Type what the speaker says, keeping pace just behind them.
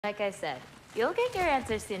Like I said, you'll get your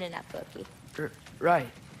answer soon enough, Loki. Right.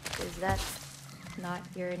 Is that not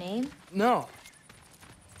your name? No.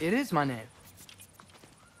 It is my name.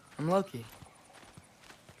 I'm Loki.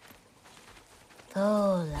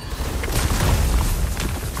 Lola.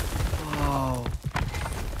 Whoa.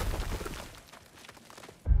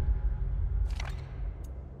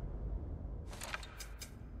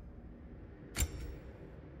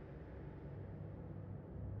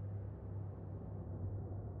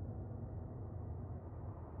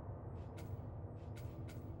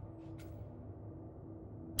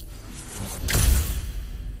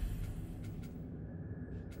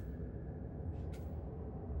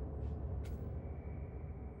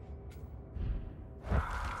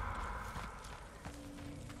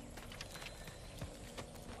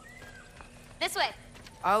 This way.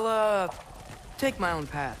 I'll, take my own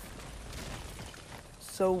path.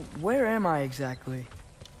 So, where am I exactly?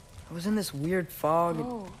 I was in this weird fog.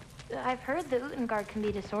 Oh, I've heard the Utengard can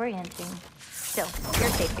be disorienting. Still,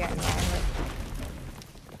 you're safe here in the Ironwood.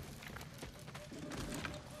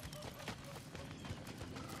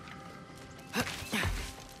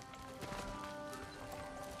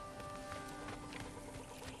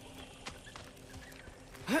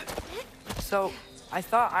 So, I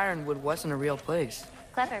thought Ironwood wasn't a real place.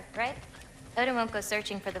 Clever, right? Odin won't go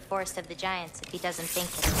searching for the Forest of the Giants if he doesn't think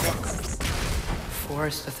it exists.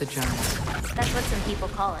 Forest of the Giants. That's what some people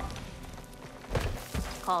call it.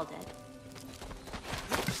 Called it.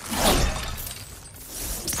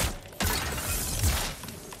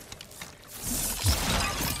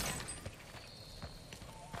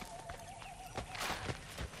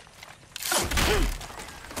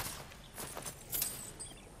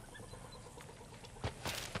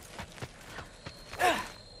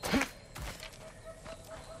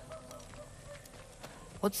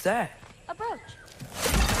 What's that? A brooch.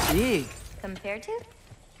 Big. Compared to?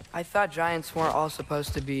 I thought giants weren't all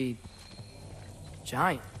supposed to be...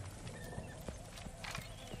 giant.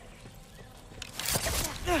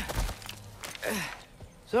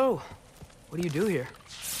 So, what do you do here?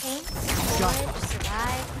 Paint, forage,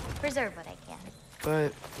 survive, preserve what I can.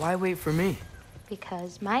 But why wait for me?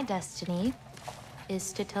 Because my destiny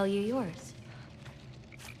is to tell you yours.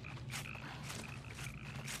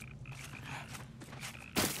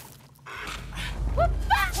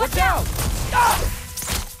 Watch out!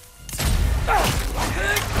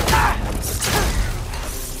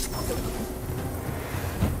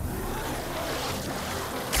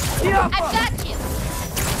 I've got you!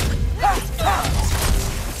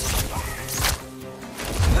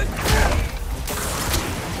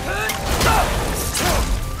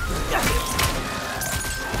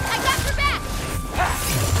 I got your back!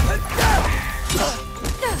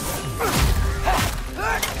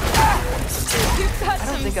 I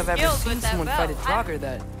don't think I've ever seen someone fight a jogger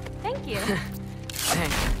that... Thank you.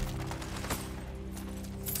 Thanks.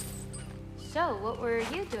 So, what were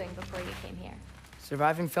you doing before you came here?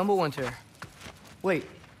 Surviving Fimbulwinter. Wait,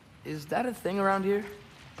 is that a thing around here?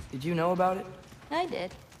 Did you know about it? I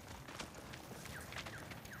did.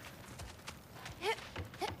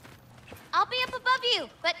 I'll be up above you,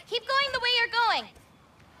 but keep going the way you're going.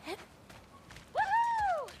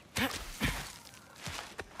 Woohoo!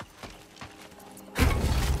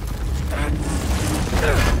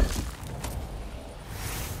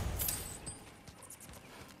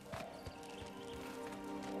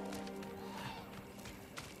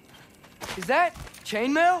 Is that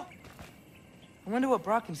chainmail? I wonder what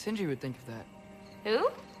Brock and Sindri would think of that. Who?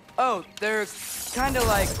 Oh, they're kind of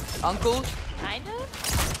like uncles. Kind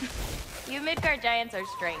of? You Midgard giants are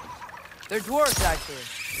strange. They're dwarves, actually.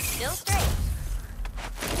 Still strange.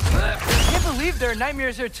 I can't believe there are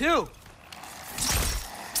nightmares here, too.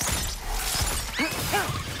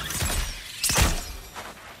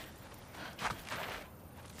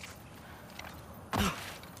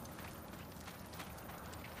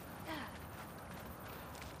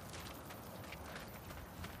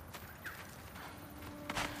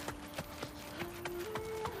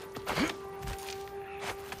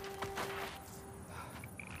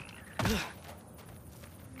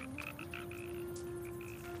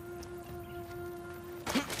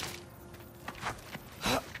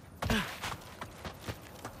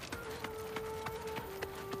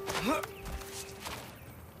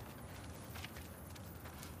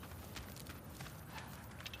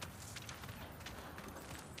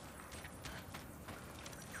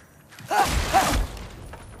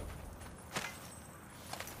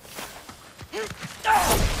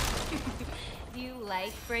 Do you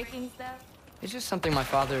like breaking stuff? It's just something my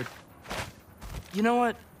father... You know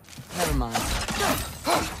what? Never mind.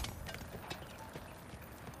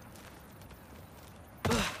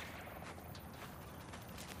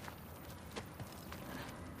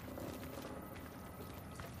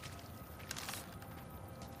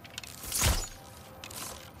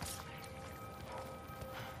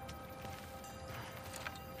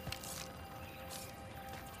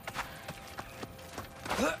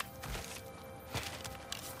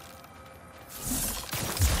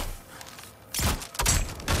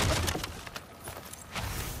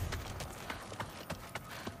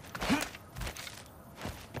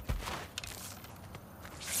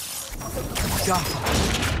 Jaffa.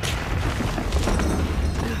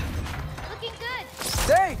 Looking good.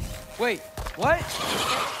 Thanks! Wait, what? It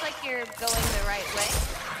looks like you're going the right way.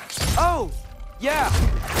 Oh! Yeah!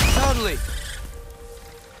 Totally!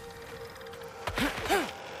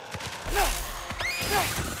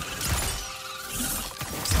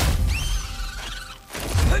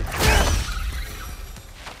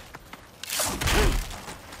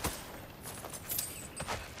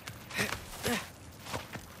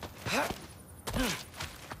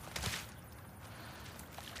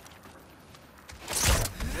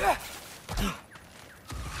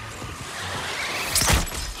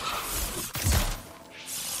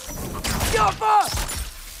 Jaffa!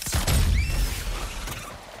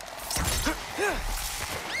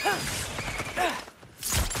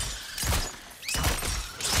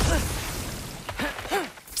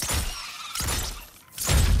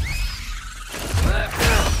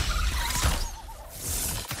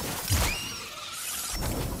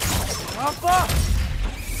 Jaffa!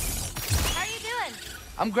 How are you doing?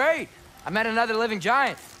 I'm great. I met another living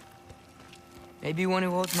giant. Maybe one who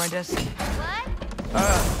holds my destiny. What?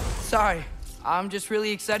 Sorry. I'm just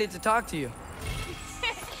really excited to talk to you.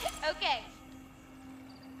 Okay.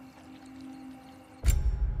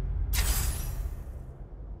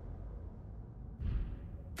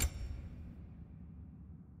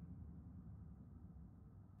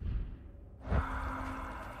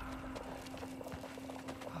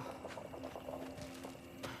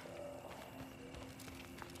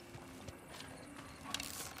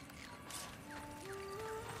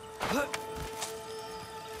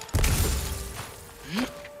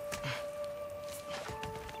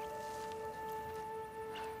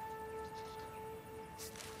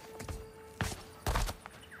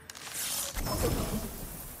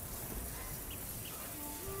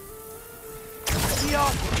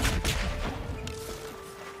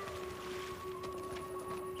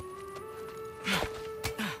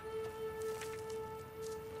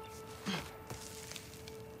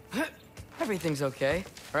 Everything's okay,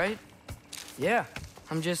 right? Yeah,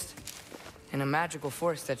 I'm just in a magical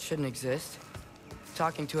forest that shouldn't exist.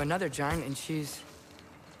 Talking to another giant and she's...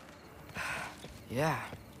 yeah.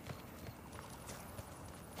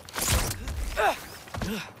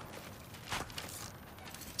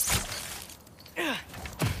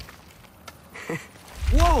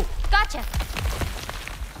 Whoa! Gotcha.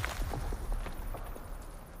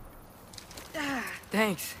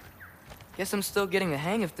 Thanks. Guess I'm still getting the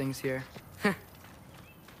hang of things here.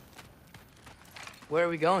 Where are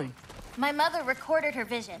we going? My mother recorded her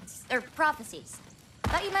visions, or prophecies.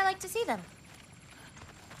 Thought you might like to see them.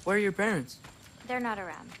 Where are your parents? They're not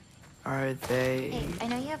around. Are they... Hey, I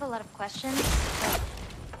know you have a lot of questions, but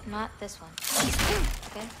not this one.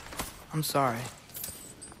 Okay? I'm sorry.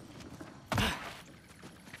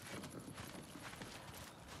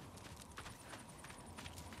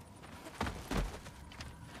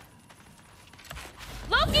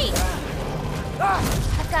 Loki!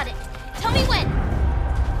 I've got it. Tell me when.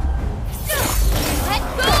 Let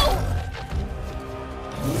go!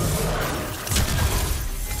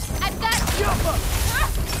 I've got you.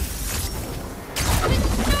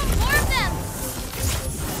 More of them.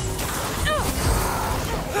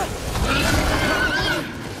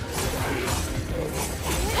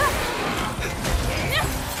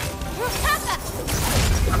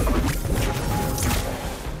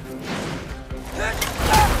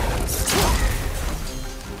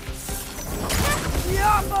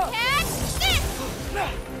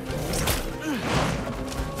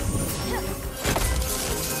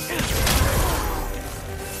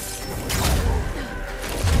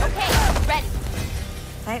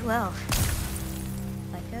 Quite well.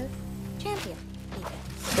 Like a champion, even.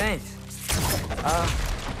 Thanks.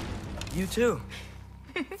 You too.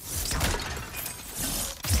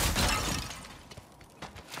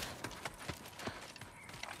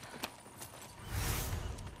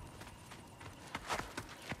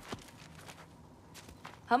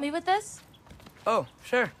 Help me with this? Oh,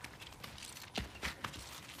 sure.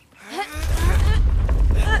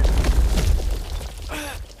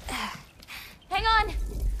 Hang on.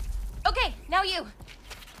 Okay, now you.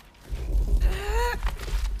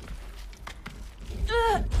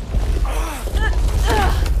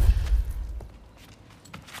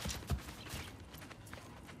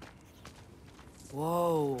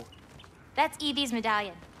 Whoa. That's Evie's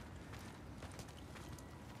medallion.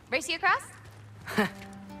 Race you across?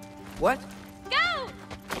 What? Go!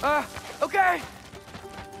 Okay.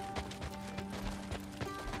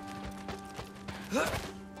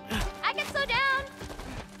 I can slow down.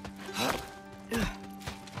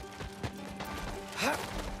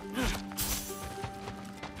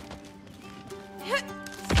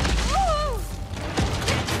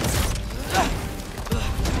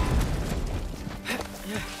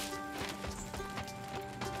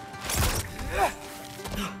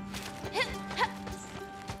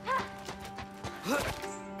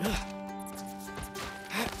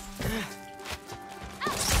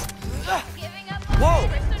 Giving up on Whoa!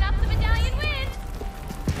 it, so not the medallion wins.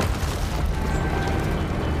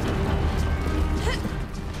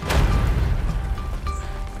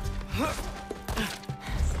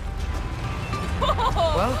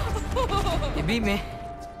 Well, you beat me.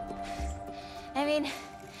 I mean,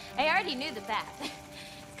 I already knew the path. It's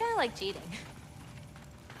kind of like cheating.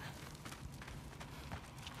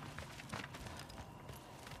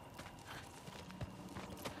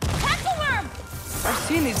 Tackleworm! I've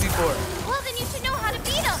seen these before. Well, then you should know how to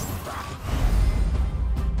beat them.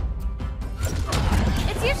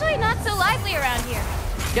 It's usually not so lively around here.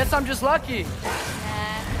 Guess I'm just lucky.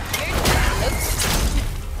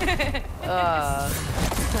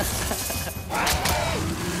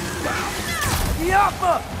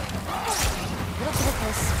 Yappa! Little bit of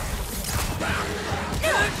this.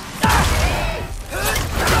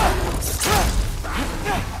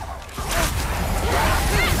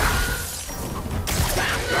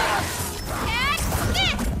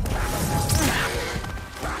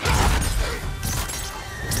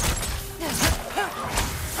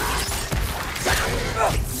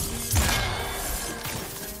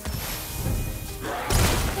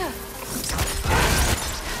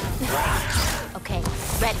 Okay,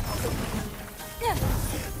 ready.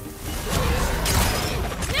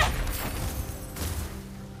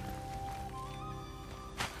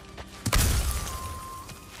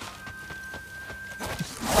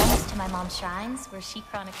 Thanks to my mom's shrines, where she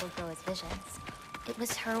chronicled Goa's visions. It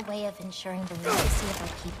was her way of ensuring the legacy of our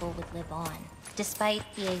people would live on, despite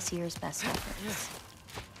the Aesir's best efforts.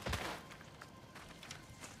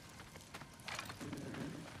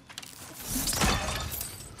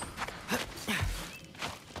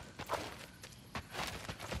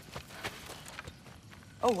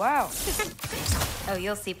 Oh, wow. Oh,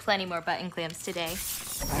 you'll see plenty more button clamps today.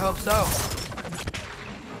 I hope so.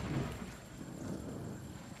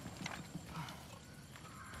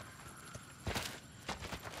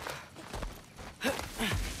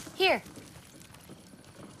 Here.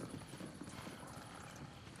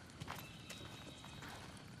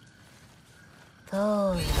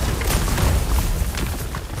 Oh,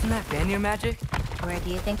 Isn't that Vanir magic? where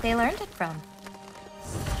do you think they learned it from?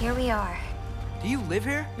 Here we are. Do you live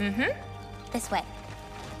here? Mm-hmm. This way.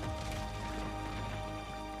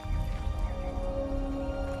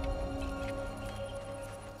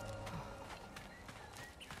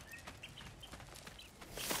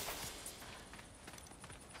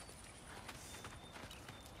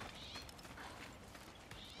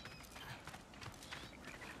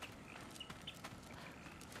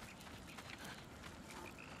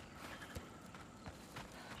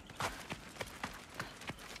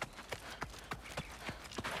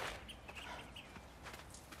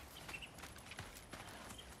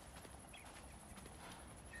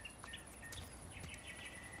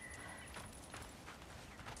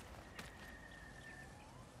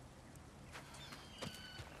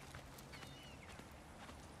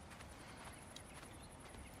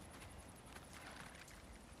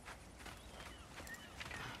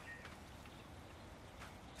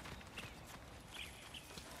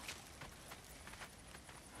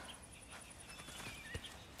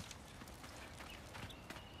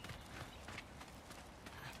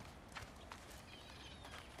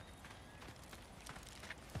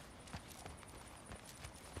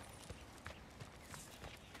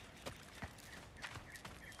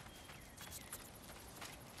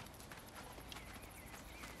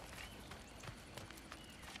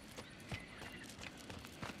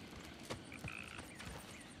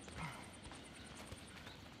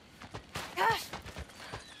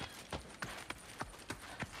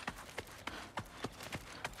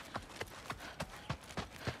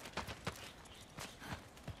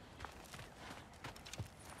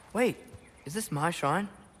 Wait, is this my shrine?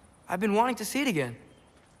 I've been wanting to see it again.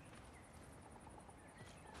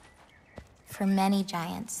 For many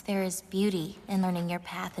giants, there is beauty in learning your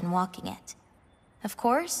path and walking it. Of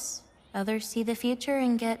course, others see the future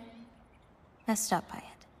and get messed up by it.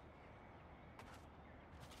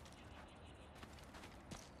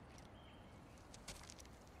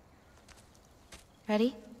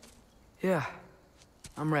 Ready? Yeah,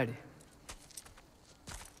 I'm ready.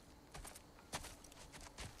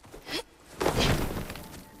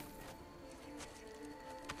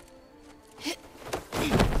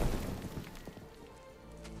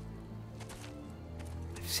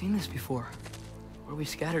 I've seen this before, where we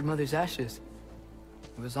scattered Mother's ashes.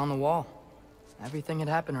 It was on the wall. Everything had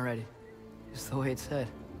happened already, just the way it said.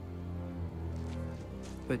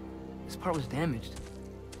 But this part was damaged.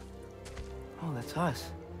 Oh, that's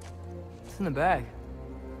us. in the bag?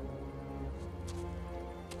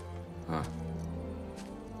 Huh.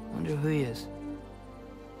 Wonder who he is.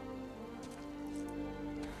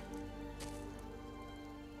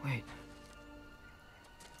 Wait.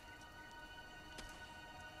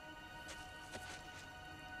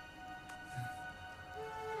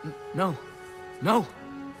 No. No!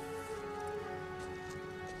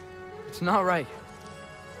 It's not right.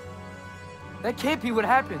 That can't be what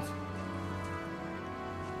happens.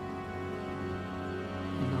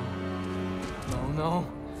 No.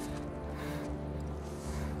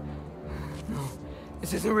 No.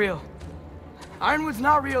 This isn't real. Ironwood's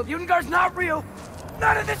not real. Ungar's not real.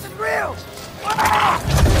 None of this is real! Ah!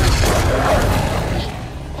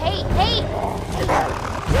 Hey!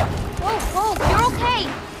 Whoa, you're okay!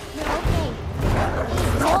 You're okay.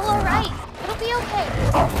 It's all alright. It'll be okay.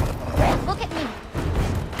 Look at me.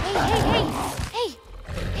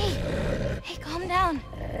 Hey, calm down.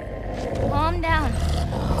 Calm down.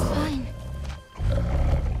 It's fine.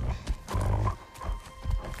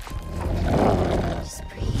 Just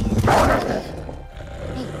breathe.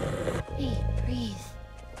 Hey, breathe.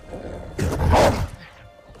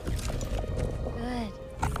 Good.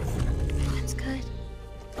 That's good.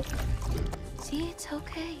 See, it's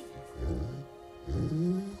okay.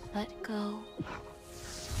 Let go.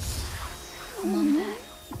 Come on back.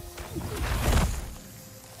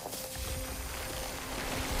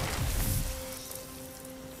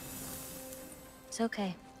 It's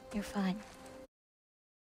okay. You're fine.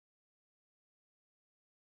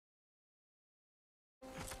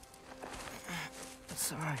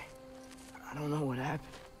 Sorry. I don't know what happened.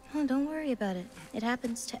 Oh, don't worry about it. It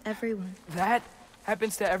happens to everyone. That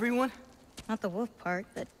happens to everyone? Not the wolf part,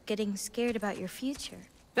 but getting scared about your future.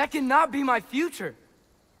 That cannot be my future.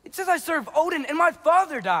 It says I serve Odin and my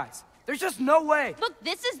father dies. There's just no way. Look,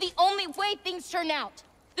 this is the only way things turn out.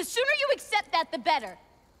 The sooner you accept that, the better.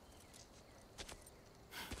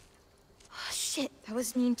 Oh, shit, that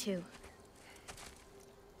was mean too.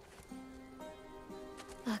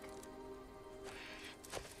 Look.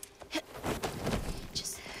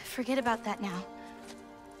 Just forget about that now.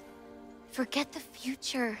 Forget the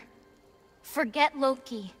future. Forget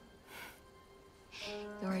Loki.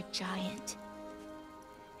 You're a giant.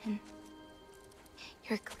 And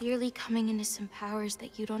you're clearly coming into some powers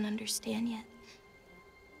that you don't understand yet.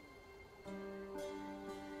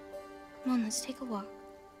 Come on, let's take a walk.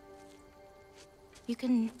 You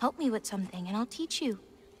can help me with something, and I'll teach you.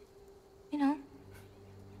 You know,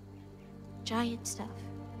 giant stuff.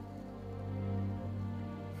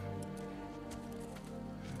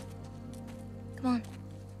 Come on.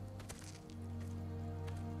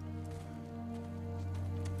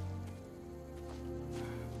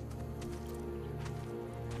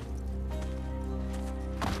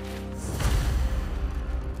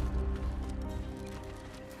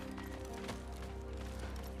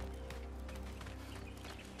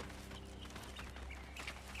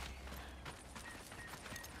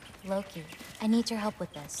 Loki, I need your help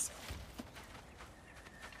with this.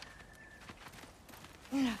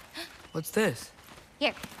 What's this?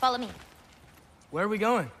 Here, follow me. Where are we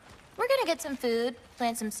going? We're gonna get some food,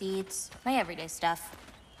 plant some seeds, my everyday stuff.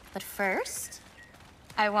 But first,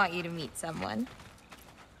 I want you to meet someone.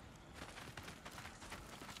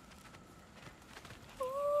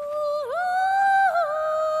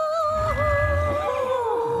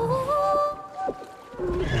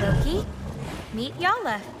 Loki, meet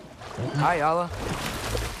Yala. Hi, Yala.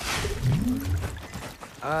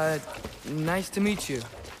 Nice to meet you.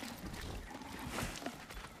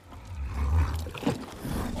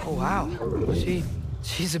 Oh, wow.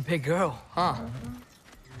 She's a big girl, huh?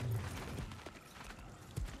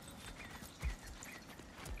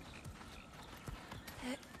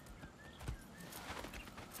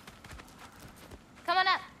 Come on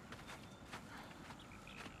up.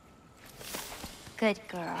 Good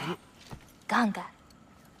girl. Ganga.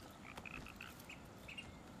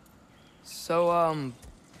 So,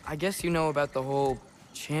 I guess you know about the whole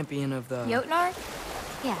champion of the... Jotnar?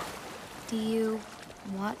 Yeah. Do you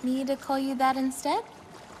want me to call you that instead?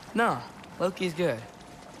 No, Loki's good.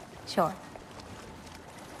 Sure.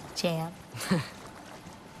 Champ.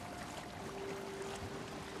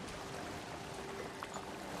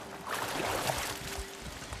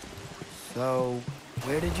 So,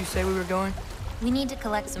 where did you say we were going? We need to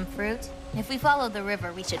collect some fruit. If we follow the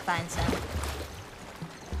river, we should find some.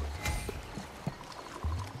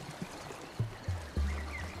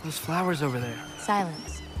 Those flowers over there.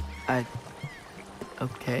 Silence.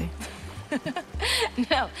 Okay.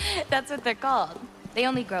 No, that's what they're called. They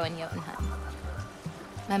only grow in Jotunheim.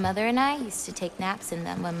 My mother and I used to take naps in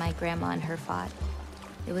them when my grandma and her fought.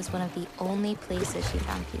 It was one of the only places she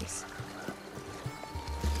found peace.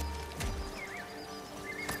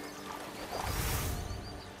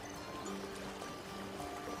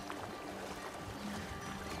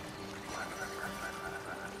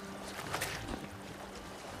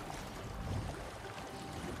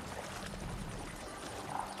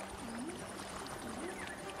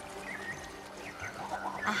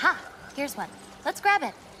 Aha! Here's one. Let's grab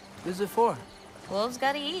it. Who's it for? Wolves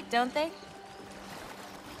gotta eat, don't they?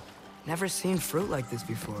 Never seen fruit like this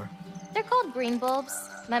before. They're called green bulbs.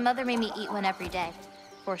 My mother made me eat one every day.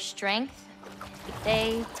 For strength,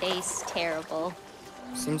 they taste terrible.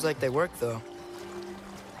 Seems like they work, though.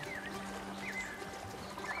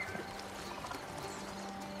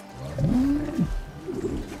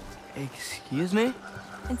 Excuse me?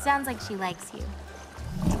 It sounds like she likes you.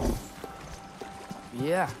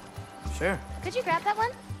 Yeah, sure. Could you grab that one?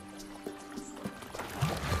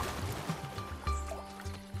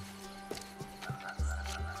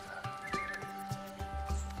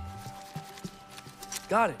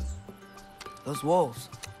 Got it. Those wolves.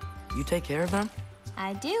 You take care of them?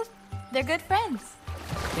 I do. They're good friends.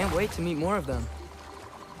 Can't wait to meet more of them.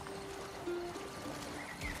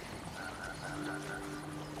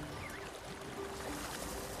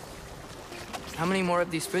 How many more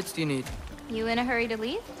of these fruits do you need? You in a hurry to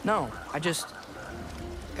leave? No, I just...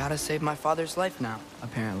 gotta save my father's life now,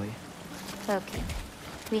 apparently. Okay.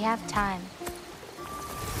 We have time.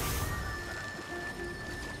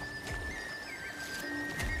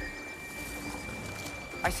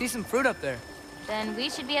 I see some fruit up there. Then we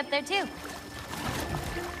should be up there too.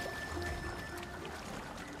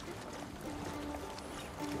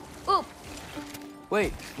 Oop!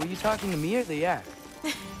 Wait, were you talking to me or the yak?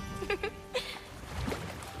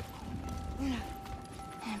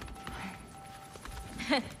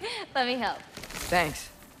 Let me help. Thanks.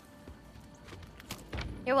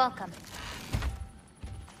 You're welcome.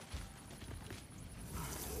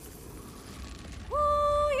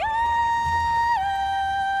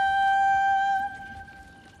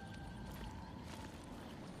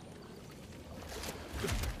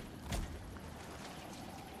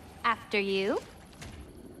 After you.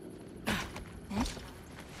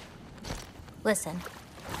 Listen,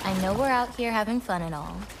 I know we're out here having fun and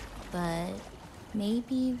all, but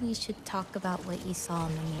maybe we should talk about what you saw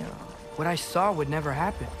in the mural. What I saw would never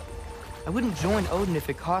happen. I wouldn't join Odin if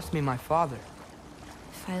it cost me my father.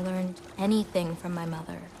 If I learned anything from my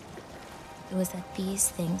mother, it was that these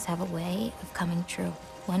things have a way of coming true,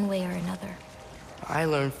 one way or another. I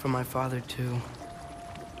learned from my father, too.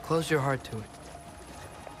 Close your heart to it.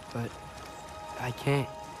 But I can't.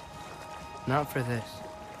 Not for this.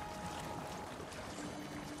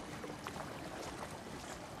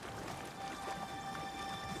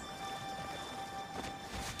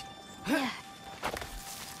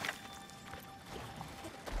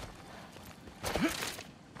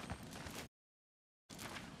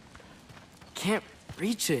 Can't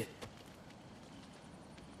reach it.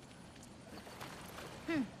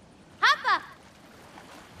 Hoppa!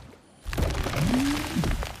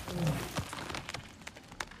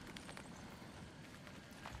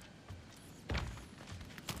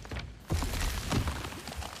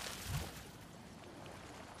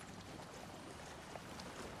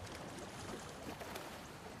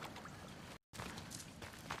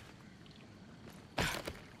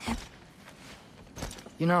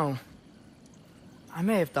 You know, I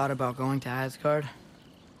may have thought about going to Asgard,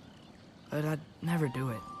 but I'd never do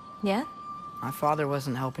it. Yeah? My father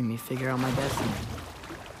wasn't helping me figure out my destiny.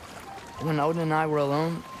 When Odin and I were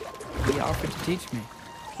alone, he offered to teach me.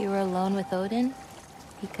 If you were alone with Odin,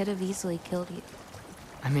 he could have easily killed you.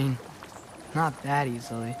 I mean, not that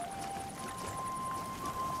easily.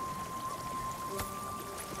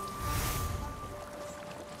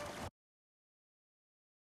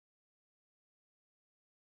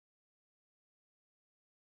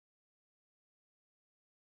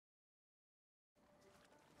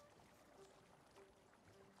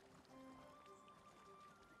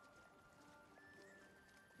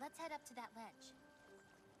 Let's head up to that ledge.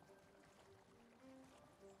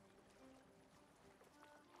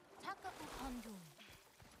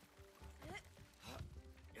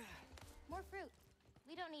 More fruit.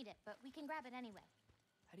 We don't need it, but we can grab it anyway.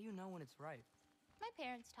 How do you know when it's ripe? My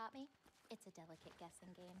parents taught me. It's a delicate guessing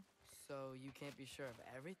game. So you can't be sure of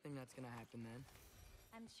everything that's gonna happen then?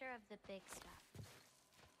 I'm sure of the big stuff.